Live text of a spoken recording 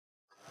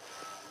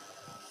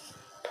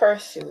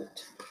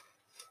pursuit.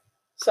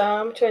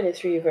 Psalm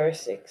 23,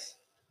 verse 6.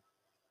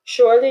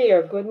 Surely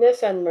your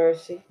goodness and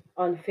mercy,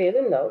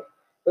 unfailing love,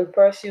 will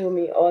pursue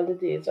me all the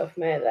days of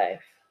my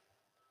life.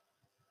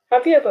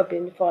 Have you ever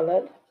been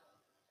followed?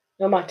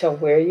 No matter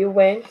where you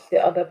went,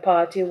 the other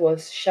party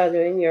was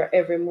shadowing your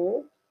every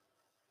move.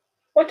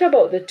 What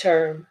about the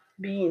term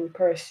being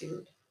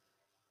pursued?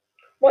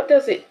 What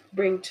does it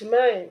bring to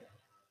mind?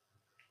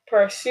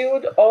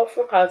 Pursued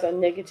often has a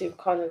negative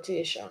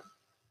connotation.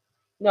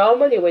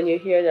 Normally, when you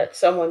hear that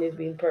someone is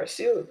being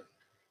pursued,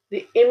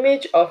 the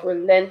image of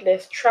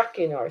relentless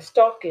tracking or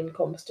stalking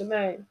comes to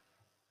mind.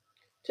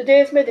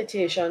 Today's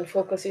meditation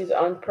focuses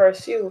on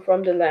pursue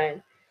from the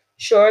line,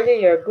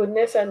 surely your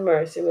goodness and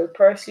mercy will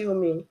pursue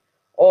me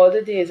all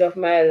the days of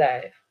my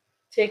life,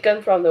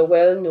 taken from the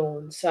well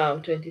known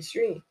Psalm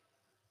 23.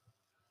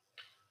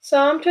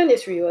 Psalm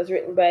 23 was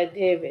written by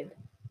David,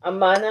 a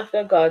man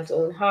after God's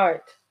own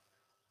heart.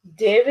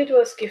 David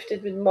was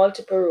gifted with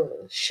multiple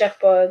roles: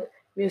 shepherd,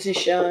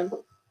 musician,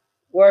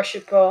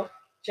 worshipper,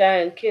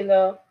 giant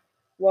killer,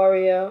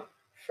 warrior,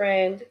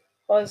 friend,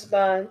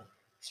 husband,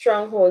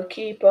 stronghold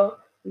keeper,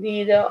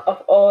 leader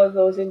of all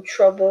those in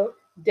trouble,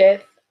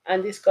 death,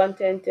 and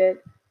discontented,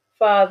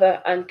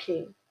 father, and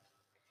king.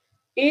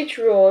 Each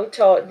role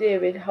taught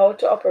David how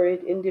to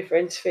operate in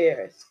different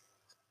spheres.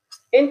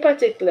 In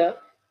particular,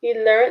 he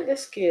learned the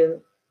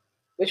skill,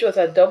 which was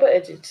a double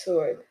edged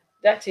sword,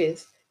 that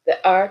is,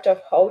 the art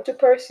of how to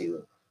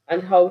pursue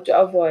and how to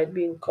avoid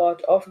being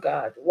caught off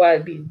guard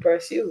while being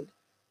pursued.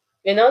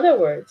 In other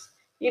words,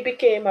 he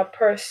became a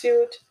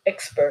pursuit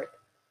expert.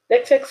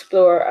 Let's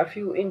explore a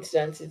few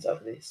instances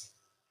of this.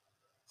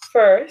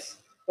 First,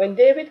 when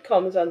David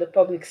comes on the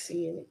public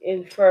scene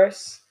in 1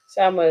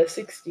 Samuel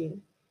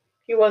 16,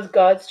 he was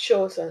God's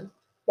chosen,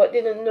 but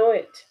didn't know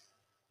it.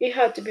 He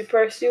had to be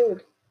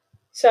pursued.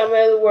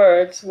 Samuel's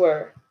words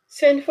were,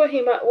 "Send for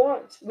him at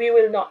once. We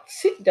will not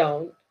sit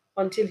down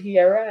until he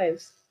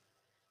arrives."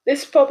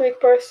 This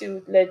public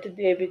pursuit led to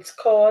David's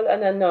call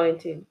and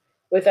anointing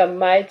with a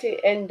mighty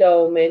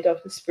endowment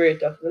of the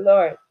Spirit of the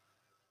Lord.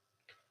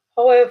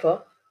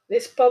 However,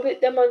 this public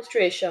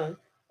demonstration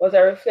was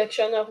a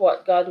reflection of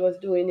what God was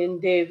doing in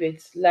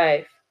David's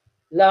life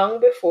long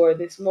before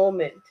this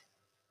moment.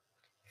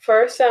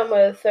 1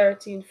 Samuel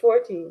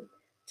 13:14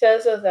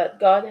 tells us that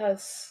God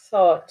has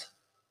sought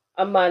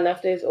a man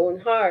after his own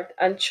heart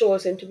and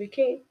chosen to be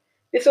king.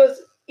 This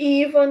was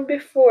even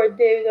before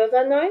David was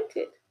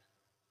anointed.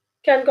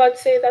 Can God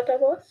say that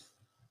of us?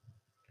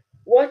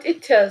 What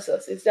it tells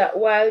us is that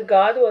while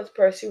God was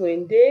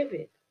pursuing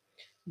David,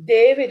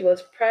 David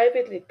was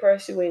privately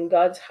pursuing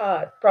God's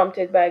heart,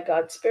 prompted by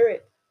God's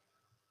Spirit.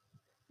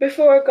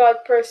 Before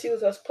God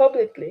pursues us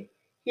publicly,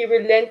 he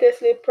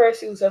relentlessly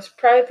pursues us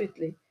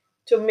privately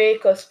to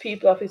make us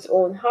people of his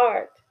own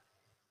heart.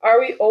 Are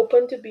we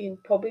open to being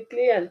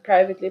publicly and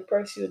privately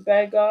pursued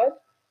by God?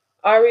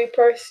 Are we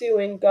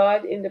pursuing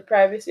God in the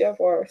privacy of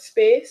our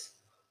space,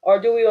 or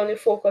do we only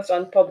focus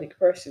on public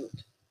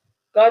pursuit?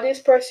 God is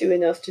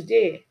pursuing us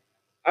today.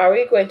 Are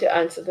we going to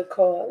answer the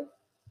call?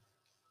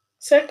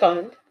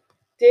 Second,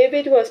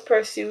 David was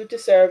pursued to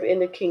serve in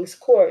the king's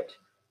court.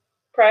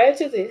 Prior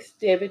to this,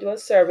 David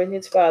was serving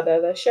his father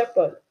as a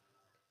shepherd.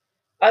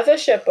 As a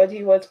shepherd,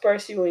 he was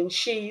pursuing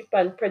sheep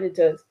and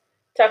predators,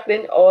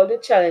 tackling all the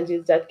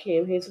challenges that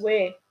came his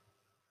way.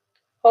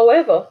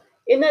 However,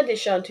 in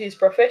addition to his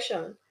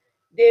profession,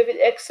 David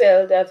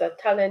excelled as a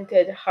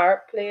talented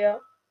harp player,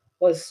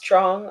 was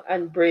strong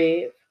and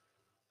brave,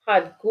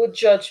 had good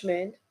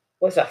judgment,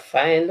 was a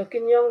fine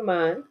looking young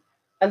man,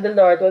 and the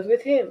Lord was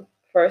with him.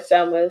 1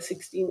 Samuel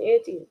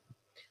 16:18.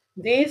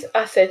 These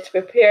assets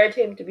prepared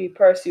him to be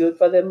pursued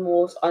for the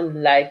most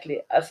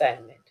unlikely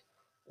assignment,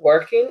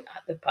 working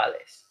at the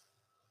palace.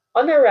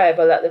 On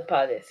arrival at the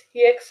palace,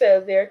 he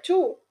excelled there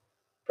too,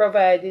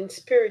 providing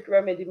spirit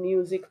remedy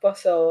music for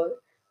Saul,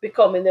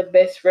 becoming the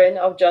best friend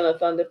of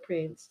Jonathan the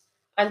prince,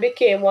 and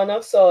became one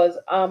of Saul's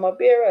armor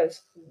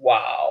bearers.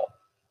 Wow!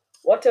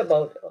 What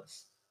about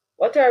us?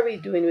 What are we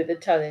doing with the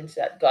talents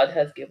that God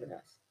has given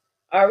us?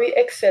 Are we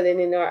excelling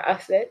in our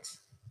assets?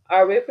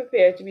 Are we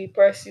prepared to be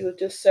pursued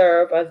to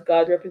serve as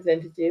God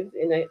representatives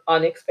in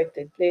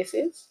unexpected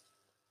places?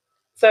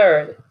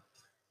 Third,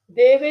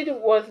 David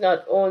was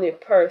not only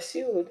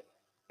pursued,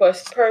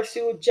 but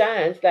pursued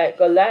giants like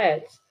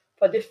Goliath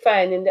for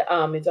defying the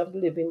armies of the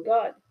living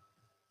God.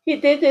 He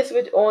did this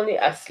with only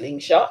a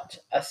slingshot,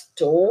 a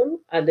stone,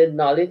 and the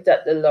knowledge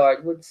that the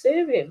Lord would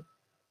save him.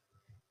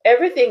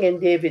 Everything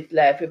in David's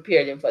life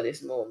prepared him for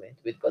this moment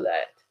with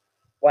Goliath.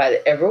 While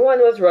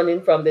everyone was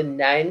running from the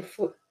 9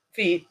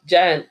 feet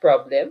giant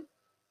problem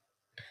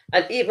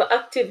and even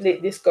actively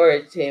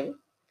discouraged him,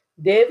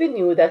 David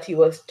knew that he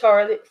was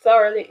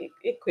thoroughly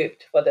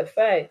equipped for the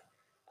fight,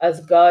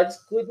 as God's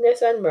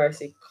goodness and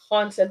mercy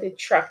constantly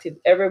tracked his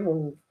every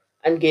move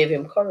and gave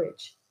him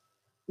courage.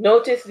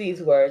 Notice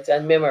these words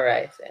and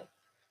memorize them.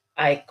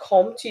 I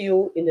come to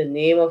you in the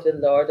name of the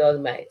Lord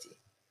Almighty.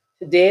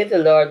 Today the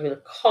Lord will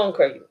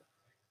conquer you.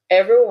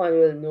 Everyone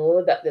will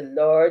know that the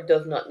Lord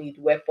does not need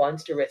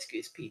weapons to rescue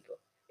his people.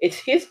 It's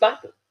his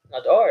battle,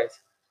 not ours.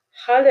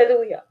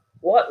 Hallelujah!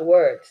 What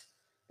words!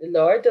 The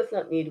Lord does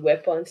not need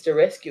weapons to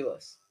rescue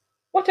us.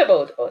 What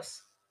about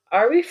us?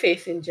 Are we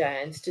facing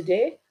giants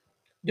today?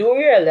 Do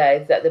we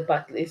realize that the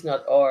battle is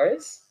not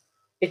ours?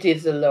 It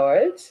is the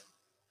Lord's?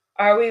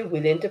 Are we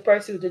willing to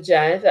pursue the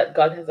giants that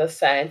God has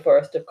assigned for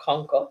us to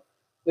conquer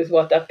with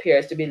what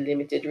appears to be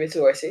limited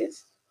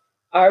resources?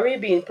 Are we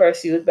being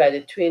pursued by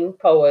the twin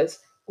powers,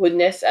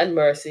 goodness and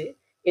mercy,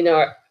 in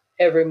our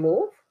every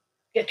move?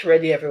 Get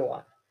ready,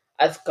 everyone,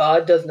 as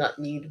God does not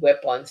need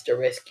weapons to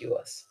rescue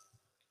us.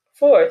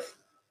 Fourth,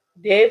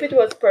 David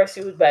was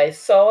pursued by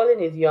Saul in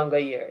his younger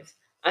years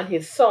and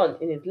his son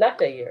in his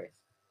latter years.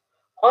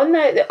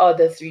 Unlike the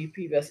other three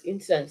previous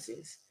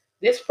instances,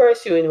 this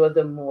pursuing was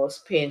the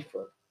most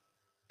painful.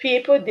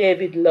 People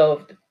David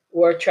loved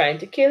were trying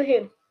to kill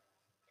him.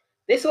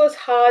 This was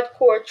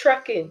hardcore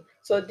tracking,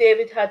 so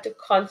David had to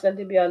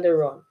constantly be on the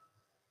run.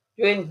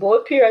 During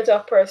both periods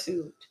of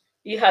pursuit,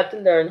 he had to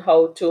learn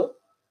how to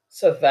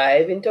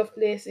survive in tough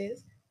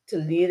places, to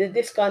lead the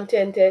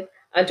discontented,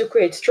 and to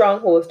create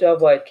strongholds to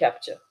avoid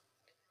capture.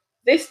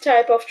 This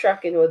type of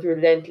tracking was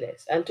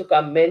relentless and took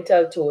a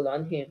mental toll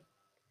on him.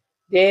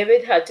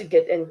 David had to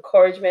get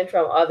encouragement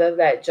from others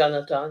like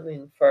Jonathan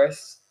in 1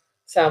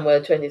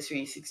 Samuel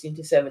 23:16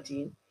 to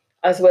 17,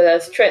 as well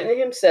as strengthening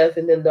himself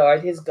in the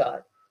Lord his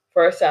God,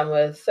 1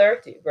 Samuel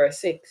 30, verse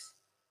 6.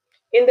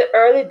 In the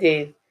early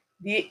days,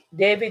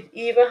 David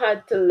even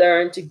had to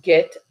learn to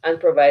get and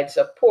provide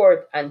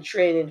support and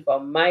training for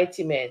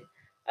mighty men,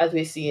 as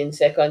we see in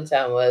 2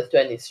 Samuel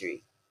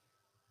 23.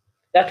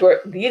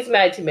 These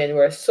mighty men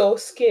were so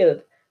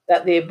skilled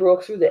that they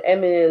broke through the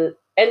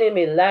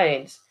enemy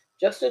lines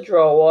just to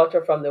draw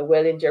water from the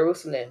well in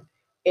Jerusalem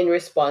in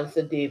response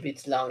to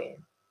David's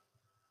longing.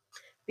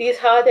 These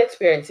hard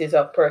experiences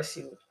of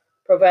pursuit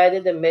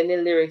provided the many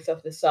lyrics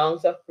of the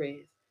songs of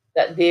praise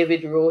that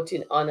David wrote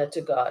in honor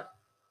to God,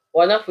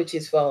 one of which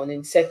is found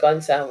in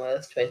 2 Samuel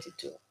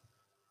 22.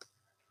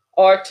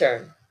 Our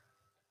turn.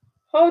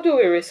 How do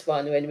we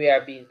respond when we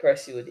are being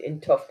pursued in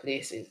tough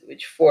places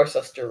which force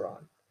us to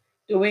run?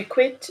 Do we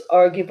quit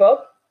or give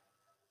up?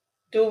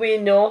 Do we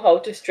know how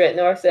to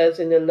strengthen ourselves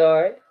in the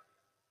Lord?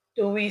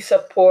 Do we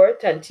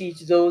support and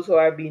teach those who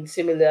are being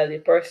similarly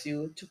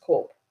pursued to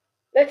cope?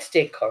 Let's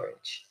take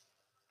courage.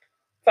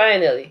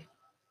 Finally,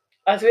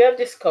 as we have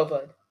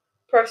discovered,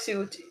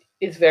 pursuit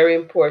is very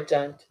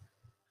important,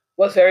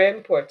 was very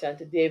important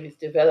to David's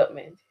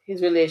development,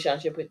 his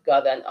relationship with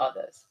God and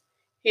others.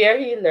 Here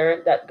he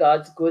learned that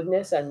God's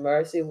goodness and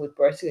mercy would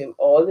pursue him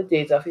all the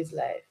days of his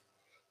life.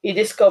 He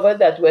discovered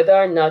that whether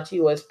or not he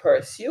was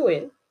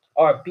pursuing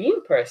or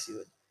being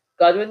pursued,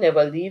 God would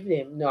never leave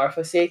him nor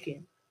forsake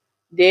him.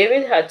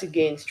 David had to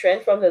gain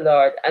strength from the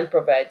Lord and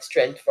provide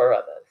strength for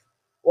others.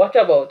 What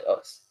about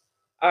us?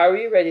 Are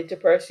we ready to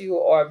pursue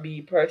or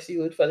be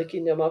pursued for the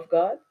kingdom of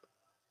God?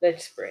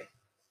 Let's pray.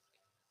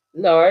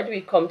 Lord,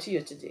 we come to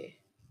you today,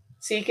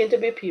 seeking to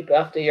be people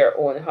after your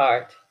own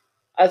heart.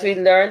 As we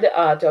learn the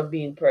art of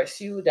being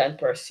pursued and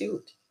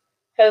pursued,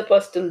 help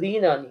us to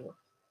lean on you,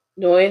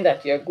 knowing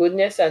that your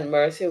goodness and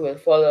mercy will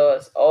follow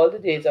us all the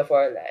days of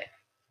our life.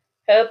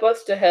 Help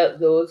us to help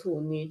those who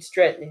need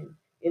strengthening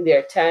in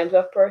their times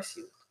of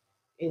pursuit.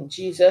 In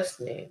Jesus'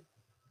 name,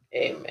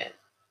 amen.